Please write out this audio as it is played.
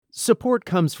Support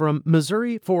comes from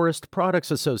Missouri Forest Products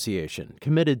Association,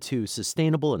 committed to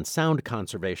sustainable and sound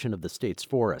conservation of the state's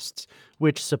forests,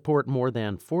 which support more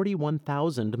than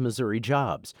 41,000 Missouri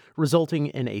jobs, resulting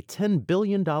in a $10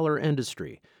 billion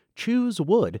industry.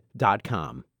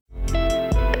 ChooseWood.com.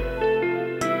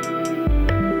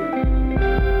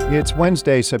 It's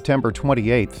Wednesday, September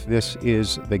 28th. This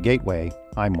is The Gateway.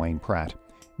 I'm Wayne Pratt.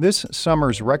 This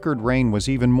summer's record rain was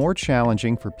even more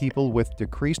challenging for people with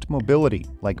decreased mobility,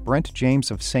 like Brent James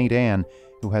of St. Anne,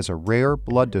 who has a rare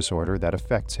blood disorder that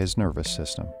affects his nervous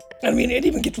system. I mean, it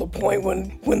even gets to the point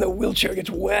when the wheelchair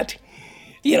gets wet,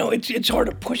 it's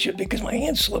hard to push it because my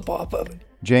hands slip off of it.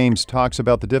 James talks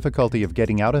about the difficulty of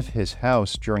getting out of his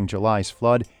house during July's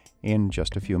flood in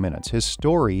just a few minutes. His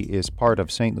story is part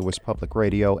of St. Louis Public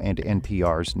Radio and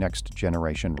NPR's Next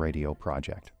Generation Radio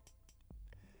project.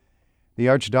 The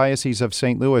Archdiocese of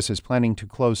St. Louis is planning to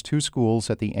close 2 schools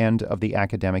at the end of the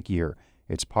academic year.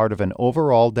 It's part of an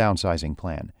overall downsizing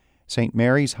plan. St.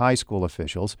 Mary's High School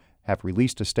officials have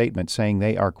released a statement saying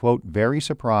they are, quote, very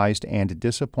surprised and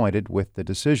disappointed with the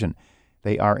decision.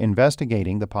 They are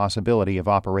investigating the possibility of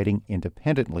operating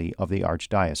independently of the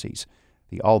Archdiocese.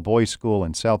 The all-boys school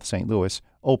in South St. Louis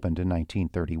opened in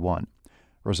 1931.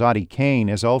 Rosati Kane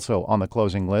is also on the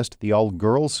closing list. The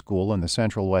all-girls school in the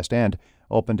Central West End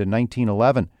opened in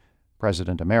 1911.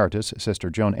 President Emeritus Sister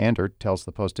Joan Andert tells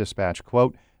the Post-Dispatch,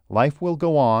 quote, life will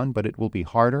go on, but it will be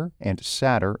harder and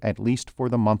sadder, at least for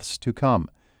the months to come.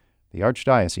 The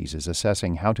Archdiocese is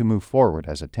assessing how to move forward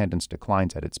as attendance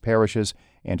declines at its parishes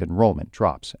and enrollment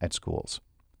drops at schools.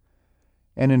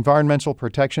 An Environmental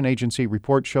Protection Agency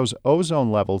report shows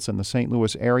ozone levels in the St.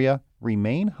 Louis area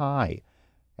remain high.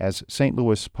 As St.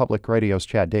 Louis Public Radio's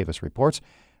Chad Davis reports,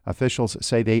 officials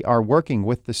say they are working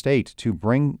with the state to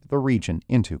bring the region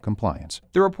into compliance.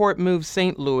 The report moves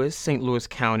St. Louis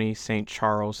County, St.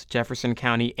 Charles, Jefferson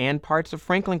County, and parts of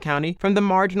Franklin County from the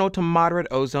marginal to moderate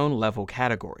ozone level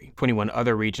category. 21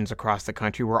 other regions across the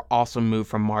country were also moved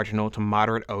from marginal to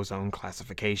moderate ozone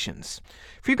classifications.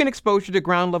 Frequent exposure to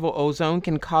ground-level ozone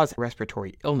can cause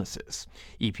respiratory illnesses.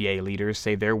 EPA leaders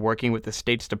say they're working with the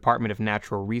state's Department of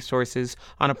Natural Resources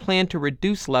on a plan to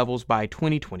reduce levels by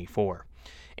 2024.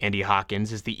 Andy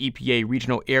Hawkins is the EPA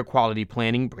Regional Air Quality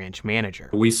Planning Branch Manager.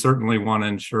 We certainly want to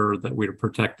ensure that we're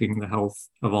protecting the health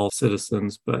of all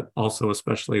citizens, but also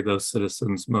especially those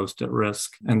citizens most at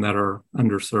risk and that are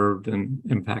underserved and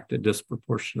impacted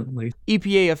disproportionately.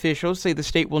 EPA officials say the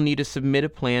state will need to submit a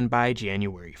plan by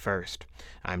January 1st.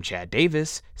 I'm Chad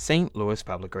Davis, St. Louis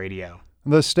Public Radio.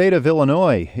 The state of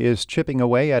Illinois is chipping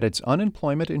away at its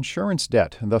unemployment insurance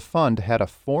debt. The fund had a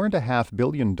 $4.5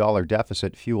 billion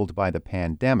deficit fueled by the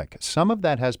pandemic. Some of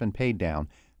that has been paid down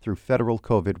through federal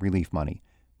COVID relief money.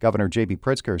 Governor J.B.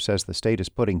 Pritzker says the state is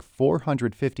putting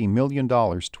 $450 million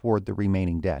toward the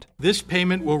remaining debt. This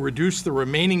payment will reduce the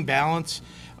remaining balance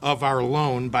of our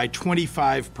loan by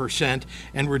 25%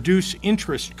 and reduce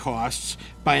interest costs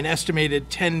by an estimated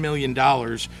 $10 million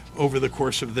over the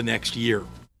course of the next year.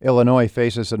 Illinois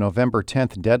faces a November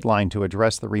 10th deadline to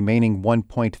address the remaining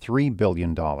 $1.3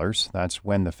 billion. That's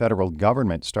when the federal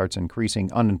government starts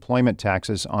increasing unemployment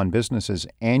taxes on businesses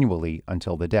annually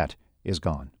until the debt is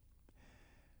gone.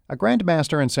 A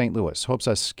grandmaster in St. Louis hopes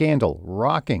a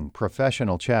scandal-rocking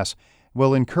professional chess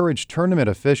will encourage tournament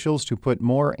officials to put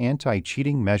more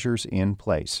anti-cheating measures in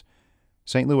place.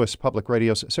 St. Louis Public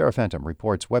Radio's Sarah Fenton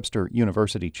reports Webster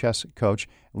University chess coach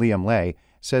Liam Lay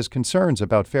says concerns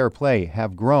about fair play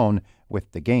have grown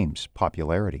with the game's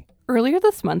popularity. Earlier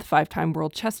this month, 5-time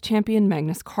world chess champion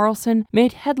Magnus Carlsen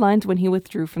made headlines when he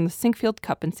withdrew from the Sinkfield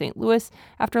Cup in St. Louis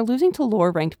after losing to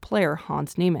lower-ranked player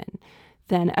Hans Niemann.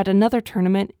 Then, at another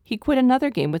tournament, he quit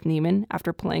another game with Niemann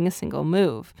after playing a single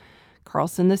move.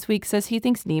 Carlsen this week says he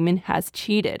thinks Niemann has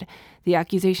cheated. The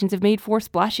accusations have made for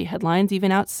splashy headlines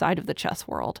even outside of the chess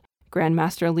world.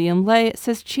 Grandmaster Liam Lay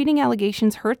says cheating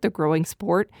allegations hurt the growing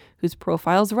sport, whose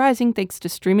profile is rising thanks to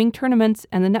streaming tournaments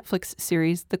and the Netflix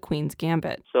series The Queen's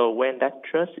Gambit. So when that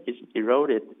trust is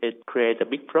eroded, it creates a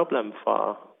big problem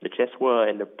for the chess world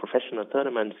and the professional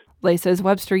tournaments. Lay says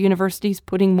Webster University is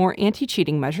putting more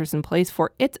anti-cheating measures in place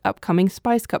for its upcoming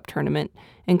Spice Cup tournament,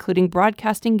 including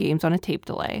broadcasting games on a tape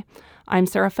delay. I'm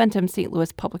Sarah Fenton, St.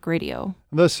 Louis Public Radio.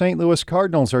 The St. Louis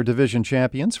Cardinals are division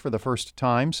champions for the first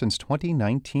time since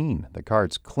 2019. The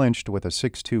Cards clinched with a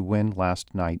 6-2 win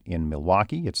last night in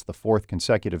Milwaukee. It's the 4th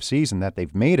consecutive season that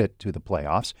they've made it to the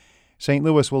playoffs. St.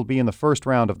 Louis will be in the first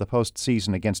round of the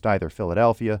postseason against either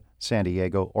Philadelphia, San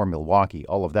Diego, or Milwaukee.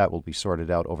 All of that will be sorted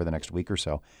out over the next week or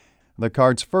so. The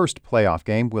Cards' first playoff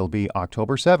game will be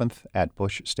October 7th at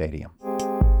Busch Stadium.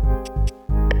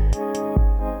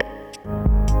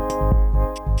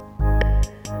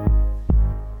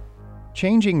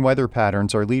 changing weather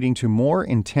patterns are leading to more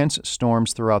intense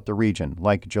storms throughout the region,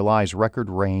 like July's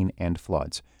record rain and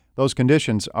floods. Those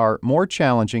conditions are more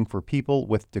challenging for people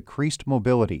with decreased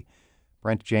mobility.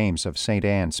 Brent James of St.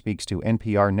 Anne speaks to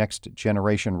NPR Next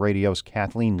Generation Radio's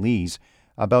Kathleen Lees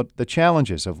about the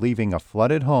challenges of leaving a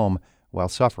flooded home while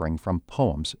suffering from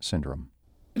POEMS syndrome.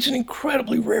 It's an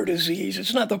incredibly rare disease.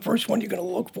 It's not the first one you're going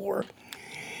to look for.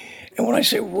 And when I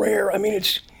say rare, I mean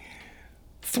it's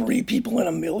 3 people in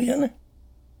a million.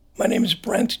 My name is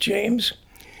Brent James,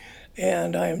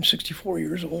 and I am 64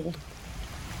 years old.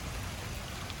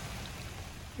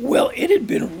 Well, it had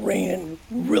been raining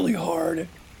really hard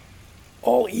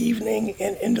all evening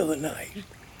and into the night.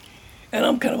 And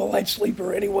I'm kind of a light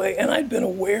sleeper anyway, and I'd been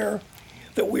aware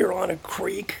that we were on a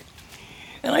creek.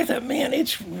 And I thought, man,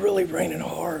 it's really raining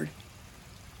hard.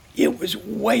 It was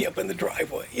way up in the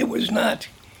driveway. It was not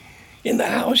in the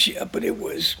house yet, but it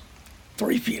was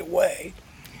 3 feet away.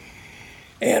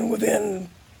 And within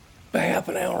a half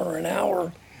an hour or an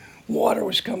hour, water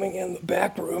was coming in the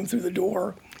back room through the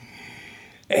door.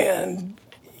 And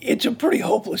it's a pretty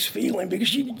hopeless feeling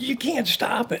because you can't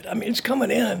stop it. I mean, it's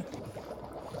coming in.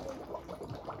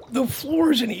 The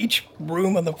floors in each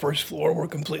room on the first floor were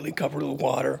completely covered with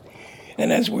water.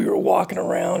 And as we were walking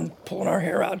around, pulling our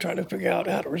hair out, trying to figure out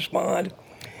how to respond,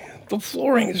 the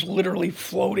flooring is literally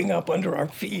floating up under our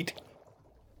feet.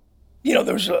 You know,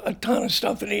 there's a ton of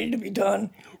stuff that needed to be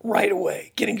done right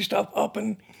away, getting stuff up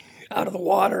and out of the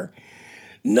water,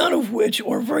 none of which,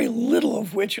 or very little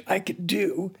of which, I could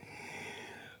do.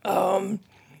 I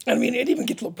mean, it even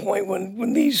gets to the point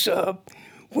when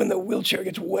the wheelchair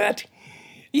gets wet,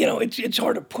 you know, it's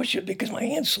hard to push it because my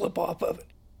hands slip off of it.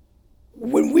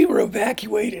 When we were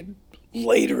evacuated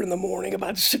later in the morning,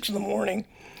 about 6 in the morning,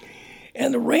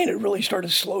 and the rain had really started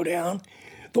to slow down,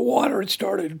 the water had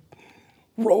started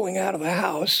rolling out of the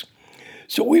house,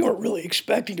 so we weren't really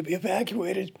expecting to be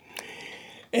evacuated.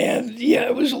 And yeah,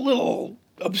 it was a little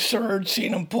absurd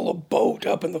seeing them pull a boat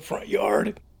up in the front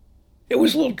yard. It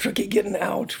was a little tricky getting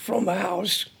out from the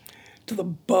house to the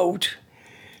boat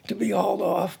to be hauled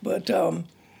off, but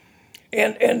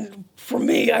and for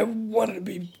me, I wanted to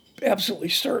be absolutely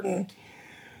certain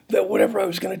that whatever I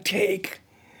was going to take,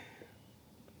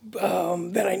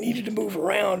 that I needed to move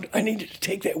around, I needed to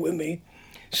take that with me.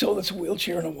 So that's a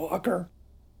wheelchair and a walker.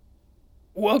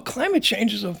 Well, climate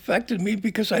change has affected me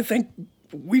because I think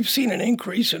we've seen an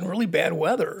increase in really bad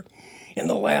weather in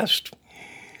the last,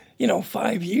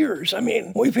 5 years. I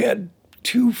mean, we've had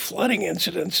 2 flooding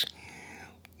incidents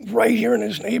right here in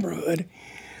this neighborhood,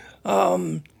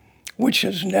 which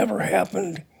has never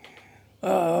happened,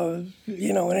 in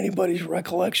anybody's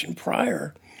recollection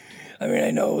prior. I mean,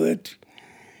 I know that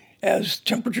as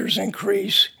temperatures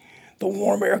increase, the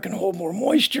warm air can hold more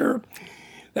moisture.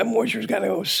 That moisture's got to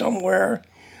go somewhere,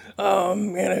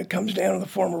 and it comes down in the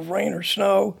form of rain or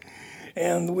snow,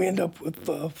 and we end up with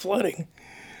flooding.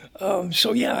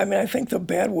 I think the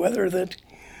bad weather that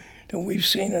we've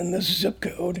seen in this zip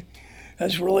code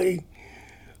has really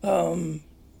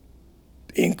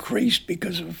increased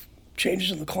because of changes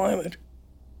in the climate.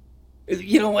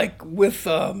 Like with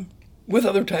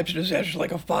other types of disasters,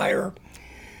 like a fire,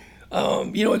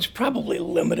 it's probably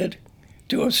limited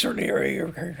to a certain area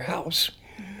of your house.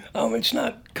 It's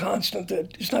not constant.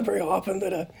 It's not very often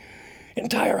that an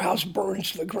entire house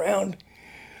burns to the ground.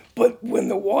 But when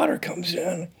the water comes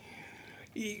in,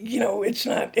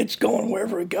 it's going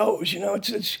wherever it goes.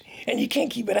 And you can't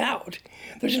keep it out.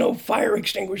 There's no fire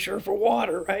extinguisher for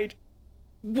water, right?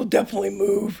 We'll definitely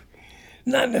move,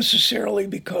 not necessarily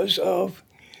because of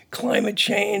climate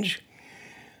change,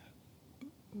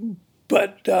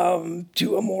 but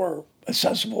to a more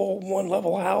accessible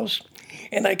one-level house.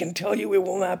 And I can tell you it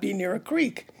will not be near a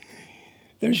creek.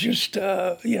 There's just,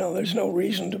 there's no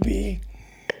reason to be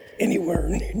anywhere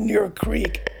near a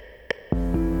creek.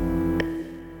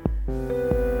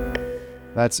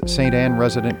 That's St. Anne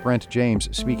resident Brent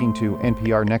James speaking to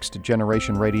NPR Next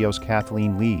Generation Radio's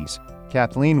Kathleen Lees.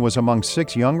 Kathleen was among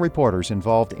 6 young reporters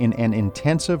involved in an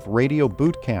intensive radio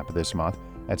boot camp this month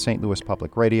at St. Louis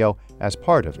Public Radio as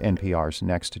part of NPR's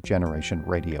Next Generation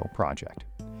Radio project.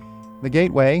 The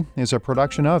Gateway is a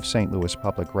production of St. Louis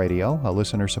Public Radio, a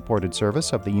listener-supported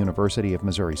service of the University of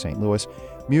Missouri-St. Louis.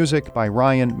 Music by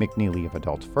Ryan McNeely of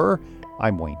Adult Fur.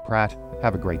 I'm Wayne Pratt.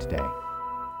 Have a great day.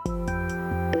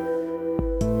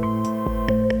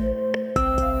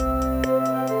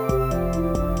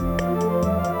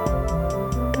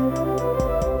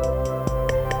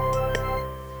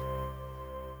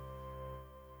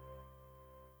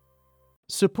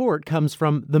 Support comes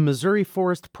from the Missouri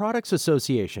Forest Products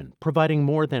Association, providing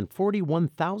more than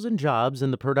 41,000 jobs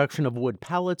in the production of wood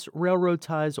pallets, railroad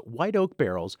ties, white oak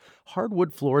barrels,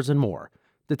 hardwood floors, and more.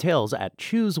 Details at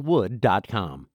choosewood.com.